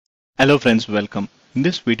Hello friends, welcome. In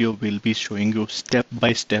this video, we'll be showing you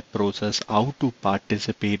step-by-step process how to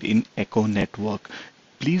participate in Heco network.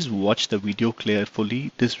 Please watch the video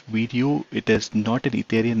carefully. This video, it is not an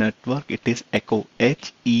Ethereum network, it is Heco,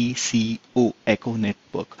 H-E-C-O, Heco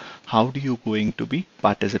network. How do you going to be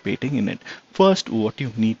participating in it? First, what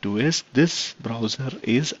you need to is, this browser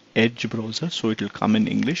is Edge browser, so it will come in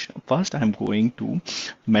English. First, I'm going to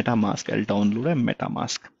MetaMask. I'll download a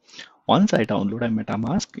MetaMask. Once I download a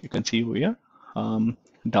MetaMask, you can see here,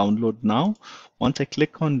 download now. Once I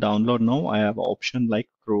click on download now, I have an option like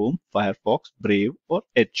Chrome, Firefox, Brave, or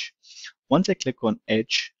Edge. Once I click on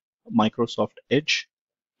Edge, Microsoft Edge,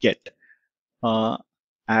 get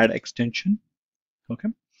add extension. Okay.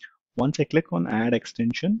 Once I click on add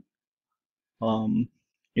extension,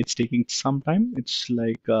 it's taking some time. It's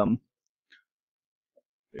like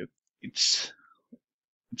it's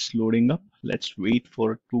it's loading up. Let's wait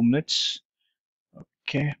for 2 minutes.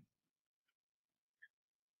 Okay.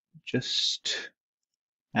 Just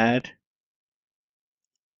add.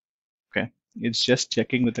 Okay, it's just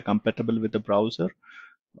checking with the compatible with the browser.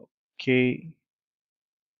 Okay,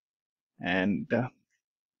 and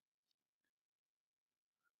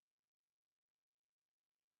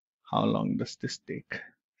how long does this take?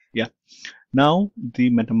 Yeah, now the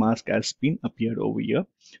MetaMask has been appeared over here.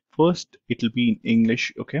 First, it will be in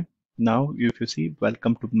English. Okay, now if you see,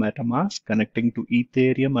 welcome to MetaMask, connecting to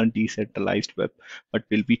Ethereum and decentralized web, but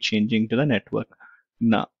we'll be changing to the network.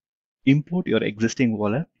 Now, import your existing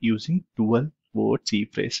wallet using 12-word C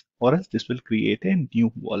phrase, or else this will create a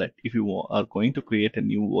new wallet. If you are going to create a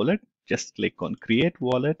new wallet, just click on create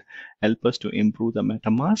wallet. Help us to improve the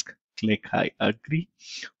MetaMask. Click I agree.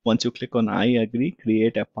 Once you click on I agree,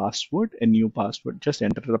 create a password, a new password. Just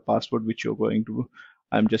enter the password which you're going to.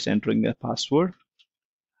 I'm just entering the password.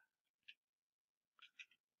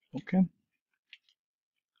 Okay.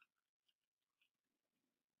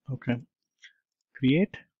 Okay.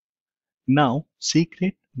 Create. Now,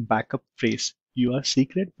 secret backup phrase. Your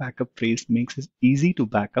secret backup phrase makes it easy to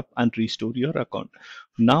backup and restore your account.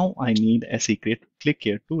 Now I need a secret. Click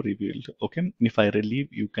here to reveal. Okay. If I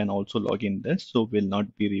relieve, you can also log in this. So we'll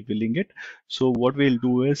not be revealing it. So what we'll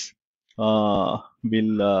do is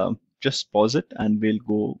we'll just pause it and we'll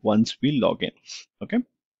go once we log in. Okay.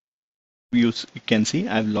 You can see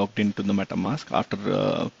I've logged into the MetaMask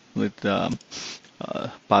after with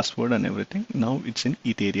password and everything. Now it's in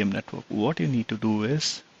Ethereum network. What you need to do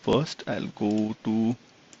is first I'll go to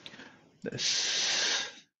this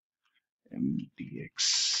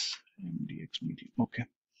MDX medium. Okay,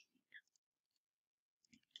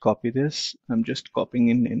 copy this. I'm just copying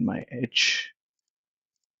in my Edge.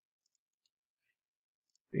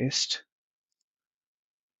 Paste.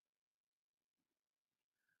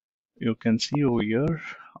 You can see over here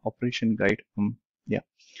operation guide. Yeah,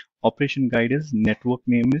 operation guide is network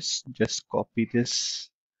name is just copy this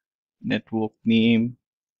network name.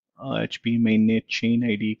 HP mainnet chain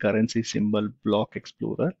ID, currency symbol, block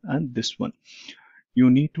explorer, and this one. You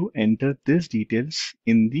need to enter these details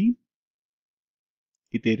in the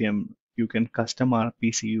Ethereum. You can custom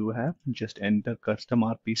RPC you have, just enter custom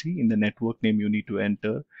RPC. In the network name, you need to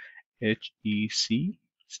enter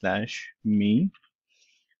HEC/main.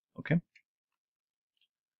 Okay,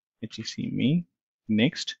 HEC-Main.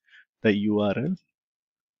 Next, the URL.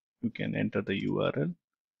 You can enter the URL.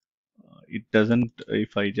 It doesn't,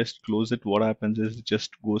 if I just close it, what happens is it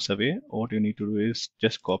just goes away. What you need to do is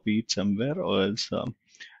just copy it somewhere, or else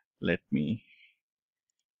let me,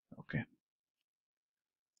 okay,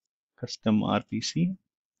 custom RPC.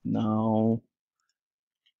 Now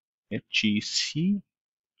HEC-Main,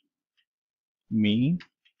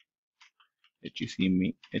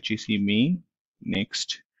 HEC-Main.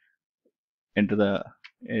 Next, enter the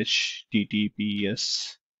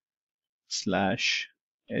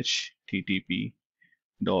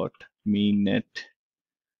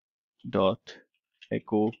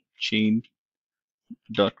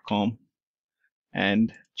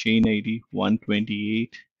and chain ID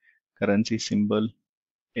 128, currency symbol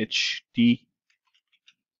HT,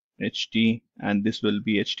 and this will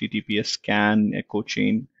be HTTPS scan echo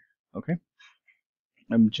chain. Okay,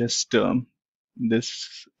 I'm just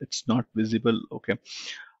this, it's not visible. Okay,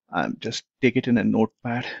 I'm just take it in a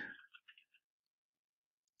notepad.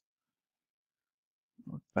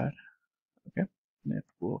 Okay,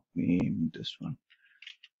 network name, this one.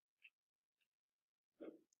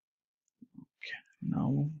 Okay,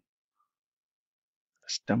 now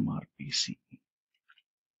custom RPC.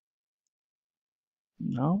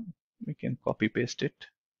 Now we can copy paste it.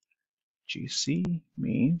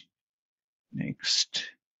 HEC-Main.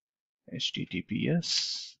 Next,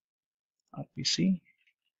 HTTPS RPC.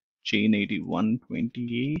 chain ID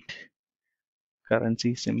 128,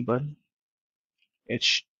 currency symbol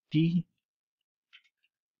HT,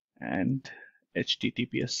 and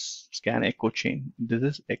HTTPS scan echo chain. This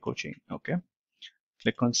is echo chain. Okay,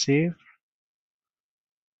 click on save.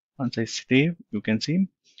 Once I save, you can see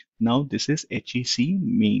now this is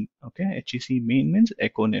HEC-Main. Okay, HEC-Main means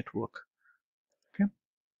echo network. Okay,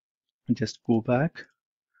 just go back.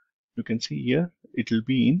 You can see here it will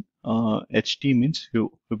be in HT means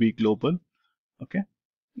Huobi global. Okay,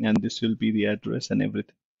 and this will be the address and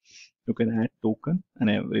everything. You can add token and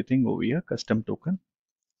everything over here, custom token.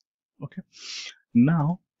 Okay,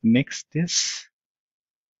 now next is,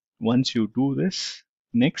 once you do this,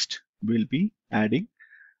 next we'll be adding,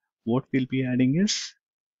 what we'll be adding is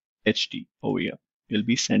HT over here. You'll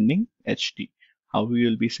be sending HT. How you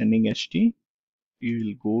will be sending HT? You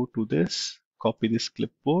will go to this, copy this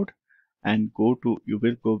clipboard, and go to, you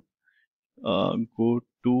will go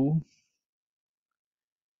to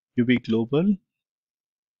Huobi global